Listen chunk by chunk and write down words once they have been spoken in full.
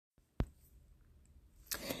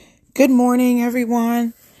Good morning,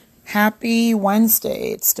 everyone. Happy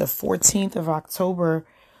Wednesday. It's the 14th of October,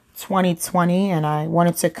 2020, and I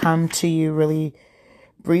wanted to come to you really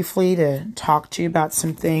briefly to talk to you about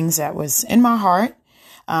some things that was in my heart.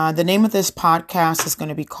 The name of this podcast is going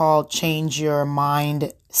to be called Change Your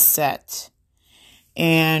Mindset.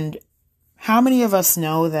 And how many of us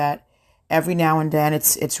know that every now and then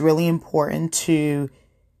it's really important to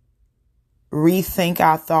rethink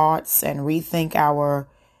our thoughts and rethink our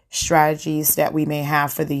strategies that we may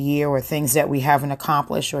have for the year, or things that we haven't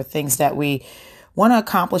accomplished, or things that we want to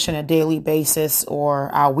accomplish on a daily basis,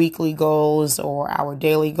 or our weekly goals, or our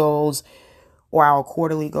daily goals, or our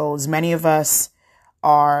quarterly goals. Many of us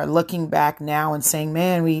are looking back now and saying,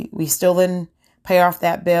 man, we still didn't pay off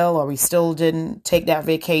that bill, or we still didn't take that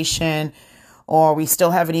vacation, or we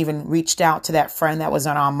still haven't even reached out to that friend that was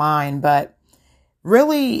on our mind. But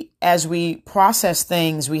really, as we process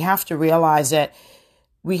things, we have to realize that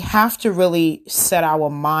we have to really set our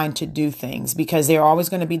mind to do things, because there are always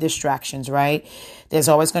going to be distractions, right? There's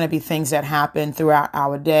always going to be things that happen throughout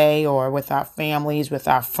our day, or with our families, with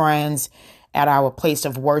our friends, at our place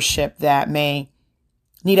of worship, that may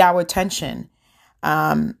need our attention.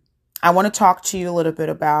 I want to talk to you a little bit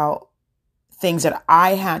about things that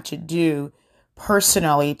I had to do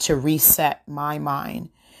personally to reset my mind.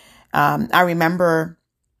 I remember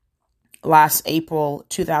last April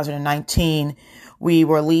 2019, we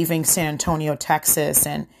were leaving San Antonio, Texas,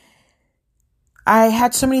 and I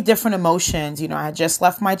had so many different emotions. I had just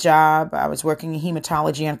left my job. I was working in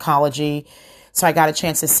hematology oncology. So I got a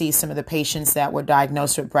chance to see some of the patients that were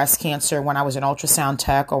diagnosed with breast cancer when I was an ultrasound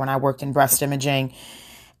tech, or when I worked in breast imaging.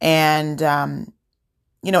 And,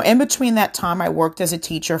 in between that time, I worked as a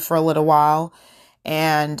teacher for a little while,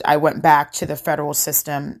 and I went back to the federal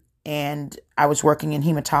system, and I was working in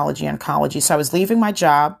hematology oncology. So I was leaving my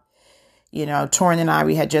job. Torin and I,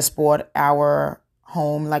 we had just bought our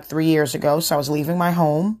home like 3 years ago. So I was leaving my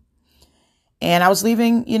home, and I was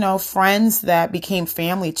leaving, friends that became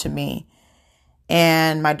family to me.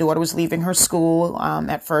 And my daughter was leaving her school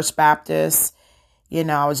at First Baptist.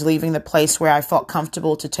 I was leaving the place where I felt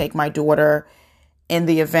comfortable to take my daughter in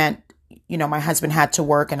the event, my husband had to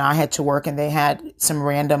work and I had to work, and they had some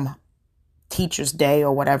random teacher's day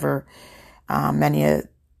or whatever. Many of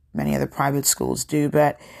the private schools do.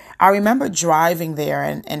 But I remember driving there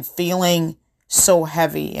and feeling so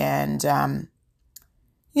heavy. And,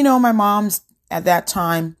 my mom's at that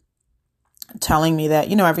time telling me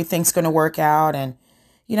that, everything's going to work out, and,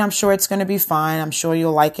 I'm sure it's going to be fine. I'm sure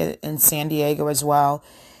you'll like it in San Diego as well.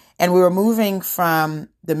 And we were moving from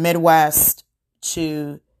the Midwest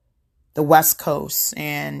to the West Coast.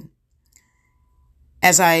 And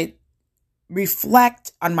as I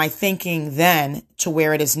reflect on my thinking then to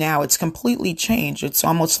where it is now, it's completely changed. It's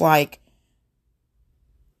almost like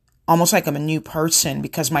I'm a new person,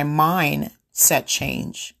 because my mindset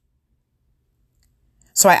changed.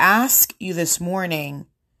 So I ask you this morning,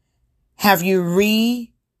 have you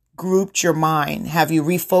regrouped your mind? Have you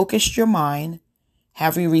refocused your mind?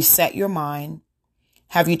 Have you reset your mind?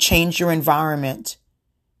 Have you changed your environment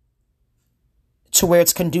to where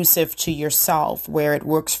it's conducive to yourself, where it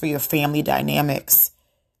works for your family dynamics?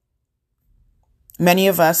 Many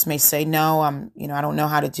of us may say, no, I don't know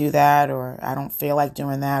how to do that, or I don't feel like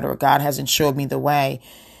doing that, or God hasn't showed me the way.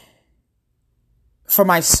 For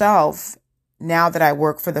myself, now that I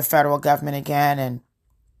work for the federal government again, and,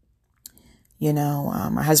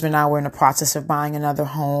 my husband and I were in the process of buying another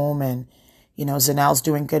home, and, Zanelle's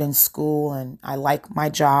doing good in school, and I like my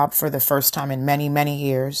job for the first time in many, many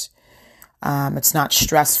years. It's not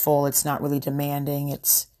stressful. It's not really demanding.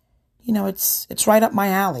 It's right up my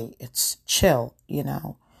alley. It's chill,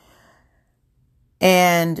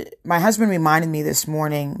 And my husband reminded me this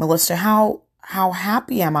morning, Melissa, how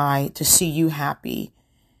happy am I to see you happy?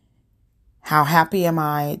 How happy am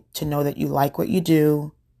I to know that you like what you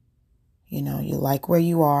do? You like where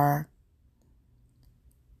you are.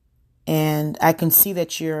 And I can see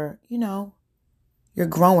that you're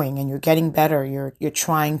growing, and you're getting better. You're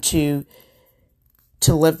trying to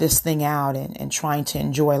live this thing out, and trying to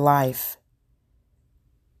enjoy life.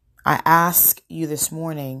 I ask you this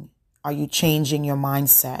morning, are you changing your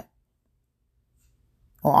mindset?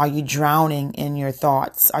 Or are you drowning in your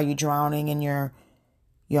thoughts? Are you drowning in your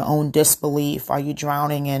own disbelief? Are you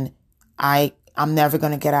drowning in, I'm never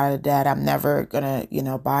going to get out of debt. I'm never going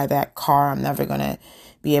to, buy that car. I'm never going to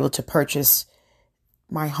be able to purchase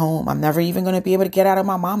my home. I'm never even going to be able to get out of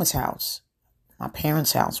my mama's house, my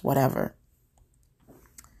parents' house, whatever.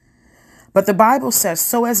 But the Bible says,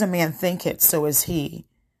 so as a man thinketh, so is he.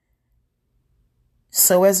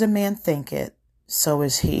 So as a man thinketh, so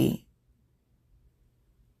is he.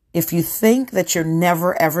 If you think that you're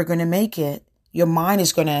never, ever going to make it, your mind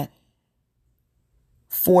is going to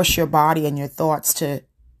force your body and your thoughts to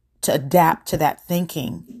adapt to that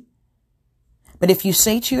thinking. But if you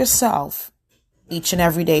say to yourself each and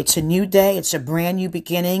every day, it's a new day, it's a brand new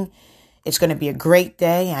beginning, it's going to be a great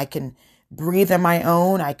day, I can breathe on my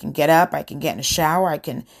own, I can get up, I can get in the shower, I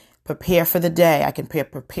can prepare for the day, I can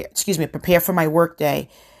prepare for my work day,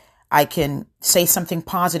 I can say something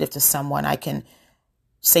positive to someone, I can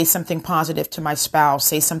say something positive to my spouse,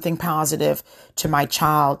 say something positive to my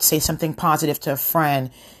child, say something positive to a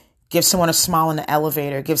friend, give someone a smile in the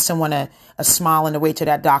elevator, give someone a smile on the way to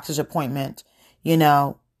that doctor's appointment. You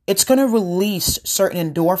know, it's going to release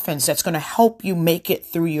certain endorphins that's going to help you make it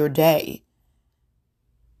through your day.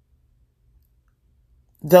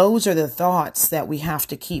 Those are the thoughts that we have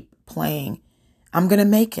to keep playing. I'm going to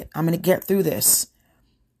make it. I'm going to get through this.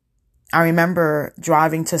 I remember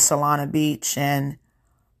driving to Solana Beach and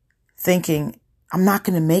thinking, I'm not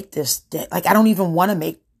going to make this day. Like, I don't even want to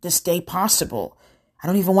make this day possible. I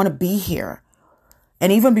don't even want to be here.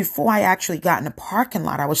 And even before I actually got in the parking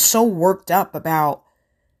lot, I was so worked up about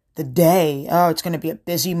the day. Oh, it's going to be a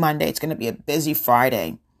busy Monday. It's going to be a busy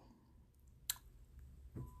Friday.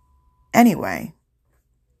 Anyway,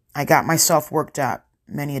 I got myself worked up.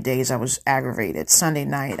 Many a days I was aggravated. Sunday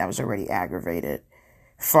night, I was already aggravated.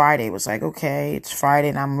 Friday was like, okay, it's Friday,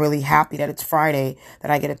 and I'm really happy that it's Friday,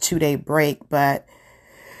 that I get a 2-day break. But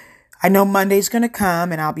I know Monday's going to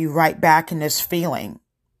come, and I'll be right back in this feeling.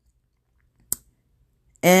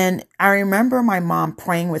 And I remember my mom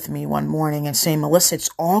praying with me one morning and saying, Melissa, it's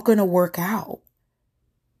all going to work out.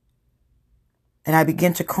 And I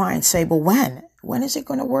began to cry and say, well, when? When is it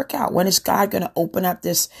going to work out? When is God going to open up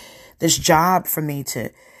this job for me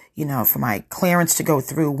to, for my clearance to go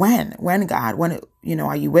through? When, God, when,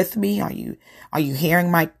 are you with me? Are you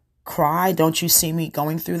hearing my cry? Don't you see me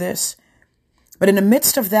going through this? But in the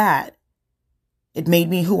midst of that, it made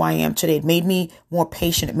me who I am today. It made me more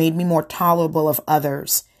patient. It made me more tolerable of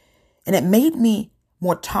others. And it made me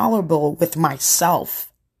more tolerable with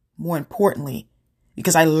myself, more importantly,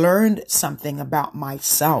 because I learned something about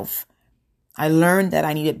myself. I learned that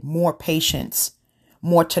I needed more patience,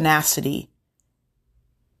 more tenacity,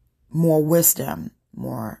 more wisdom,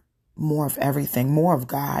 more of everything, more of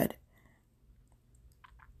God.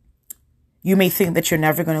 You may think that you're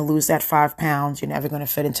never going to lose that 5 pounds. You're never going to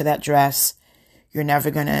fit into that dress. You're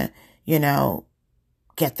never going to,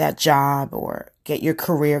 get that job or get your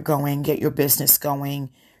career going, get your business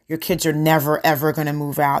going. Your kids are never, ever going to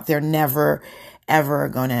move out. They're never, ever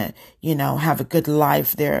going to, have a good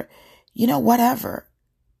life. They're, whatever.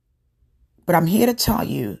 But I'm here to tell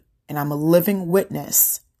you, and I'm a living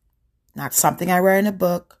witness, not something I read in a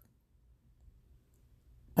book,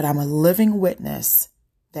 but I'm a living witness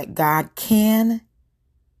that God can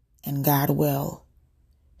and God will.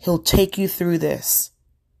 He'll take you through this.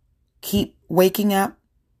 Keep waking up.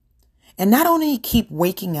 And not only keep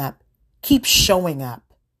waking up, keep showing up.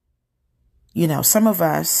 Some of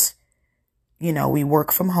us, we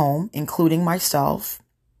work from home, including myself.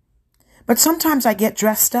 But sometimes I get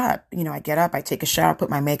dressed up. I get up, I take a shower, put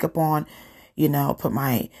my makeup on, put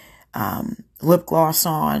my lip gloss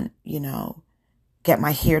on, get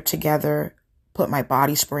my hair together, put my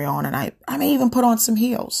body spray on, and I may even put on some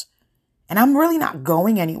heels. And I'm really not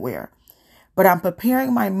going anywhere, but I'm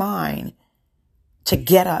preparing my mind to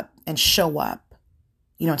get up and show up,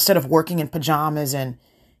 instead of working in pajamas and,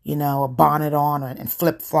 a bonnet on and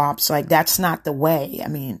flip flops. Like, that's not the way. I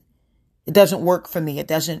mean, it doesn't work for me. It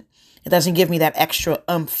doesn't give me that extra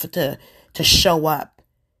oomph to show up.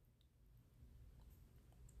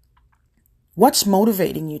 What's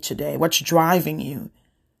motivating you today? What's driving you?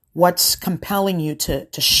 What's compelling you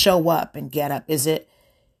to show up and get up? Is it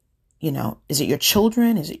your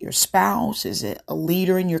children? Is it your spouse? Is it a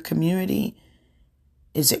leader in your community?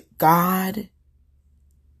 Is it God?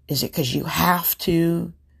 Is it because you have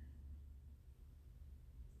to?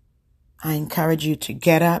 I encourage you to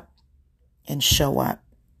get up and show up.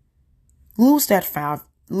 Lose that 5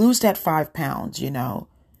 pounds,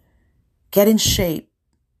 get in shape,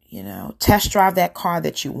 test drive that car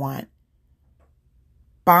that you want.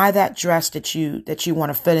 Buy that dress that you want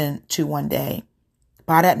to fit into one day.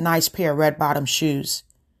 Buy that nice pair of red bottom shoes.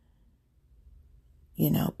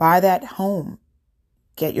 Buy that home.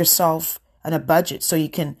 Get yourself on a budget so you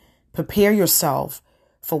can prepare yourself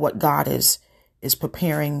for what God is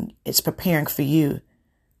preparing for you.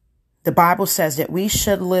 The Bible says that we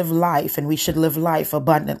should live life, and we should live life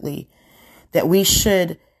abundantly. That we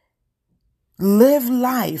should live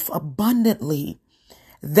life abundantly.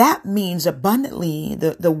 That means abundantly,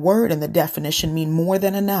 the word and the definition mean more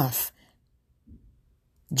than enough.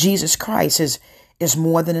 Jesus Christ is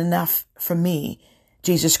more than enough for me.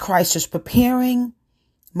 Jesus Christ is preparing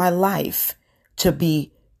my life to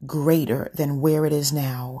be greater than where it is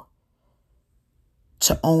now,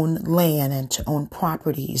 to own land and to own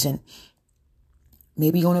properties and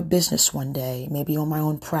maybe own a business one day, maybe own my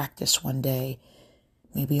own practice one day,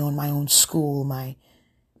 maybe own my own school, my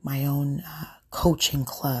own coaching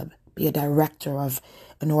club, be a director of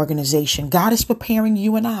an organization. God is preparing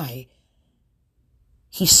you and I.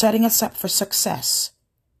 He's setting us up for success.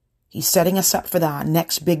 He's setting us up for the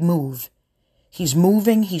next big move. He's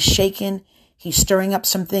moving, he's shaking, he's stirring up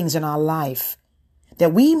some things in our life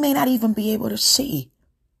that we may not even be able to see.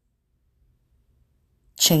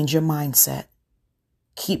 Change your mindset.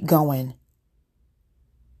 Keep going.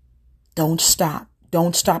 Don't stop.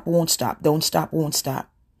 Don't stop, won't stop. Don't stop, won't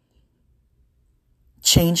stop.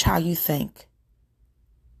 Change how you think.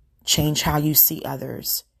 Change how you see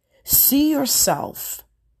others. See yourself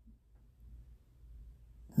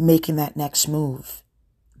making that next move.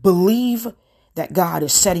 Believe that God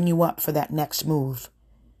is setting you up for that next move.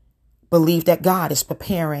 Believe that God is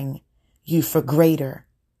preparing you for greater.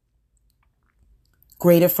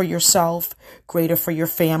 Greater for yourself, greater for your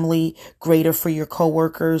family, greater for your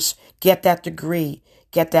coworkers. Get that degree,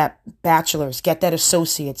 get that bachelor's, get that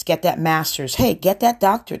associate's, get that master's. Hey, get that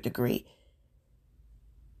doctorate degree.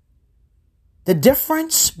 The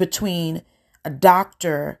difference between a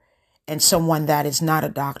doctor and someone that is not a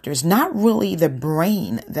doctor is not really the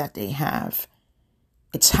brain that they have.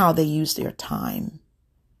 It's how they use their time.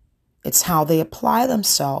 It's how they apply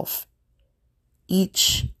themselves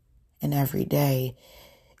each and every day.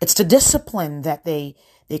 It's the discipline that they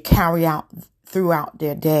carry out throughout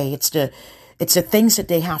their day. It's the things that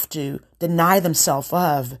they have to deny themselves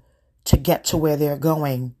of to get to where they're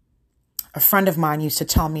going. A friend of mine used to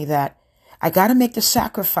tell me that I got to make the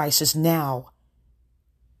sacrifices now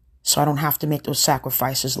so I don't have to make those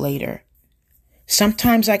sacrifices later.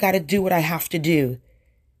 Sometimes I got to do what I have to do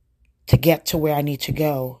to get to where I need to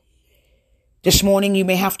go. This morning you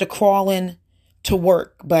may have to crawl in to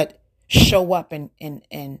work, but show up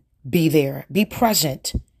and be there. Be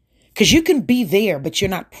present. Because you can be there, but you're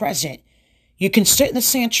not present. You can sit in the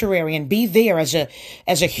sanctuary and be there as a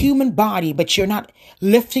human body, but you're not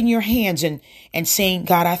lifting your hands and saying,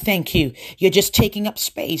 God, I thank you. You're just taking up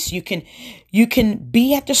space. You can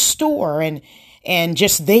be at the store and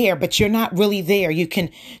just there, but you're not really there. You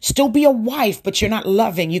can still be a wife, but you're not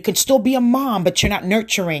loving. You can still be a mom, but you're not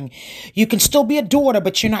nurturing. You can still be a daughter,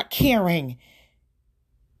 but you're not caring.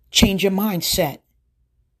 Change your mindset.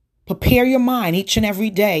 Prepare your mind each and every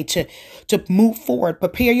day to move forward.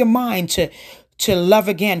 Prepare your mind to love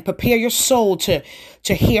again. Prepare your soul to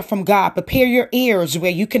hear from God. Prepare your ears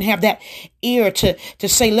where you can have that ear to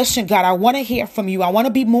say, listen, God, I want to hear from you. I want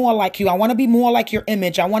to be more like you. I want to be more like your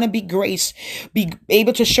image. I want to be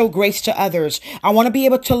able to show grace to others. I want to be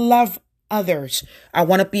able to love others. I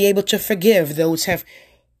want to be able to forgive those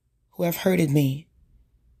who have hurted me.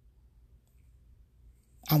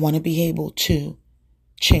 I want to be able to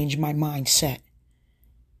change my mindset.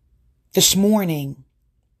 This morning,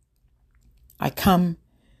 I come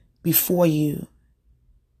before you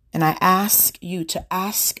and I ask you to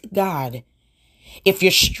ask God, if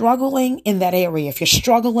you're struggling in that area, if you're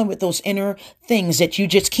struggling with those inner things that you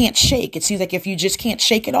just can't shake, it seems like if you just can't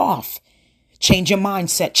shake it off, change your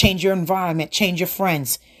mindset, change your environment, change your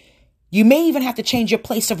friends. You may even have to change your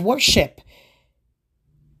place of worship.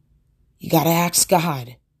 You got to ask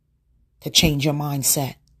God to change your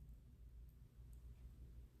mindset.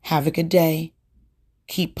 Have a good day.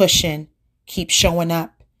 Keep pushing. Keep showing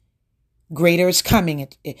up. Greater is coming.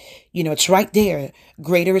 It's right there.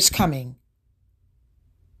 Greater is coming.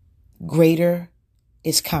 Greater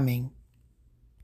is coming.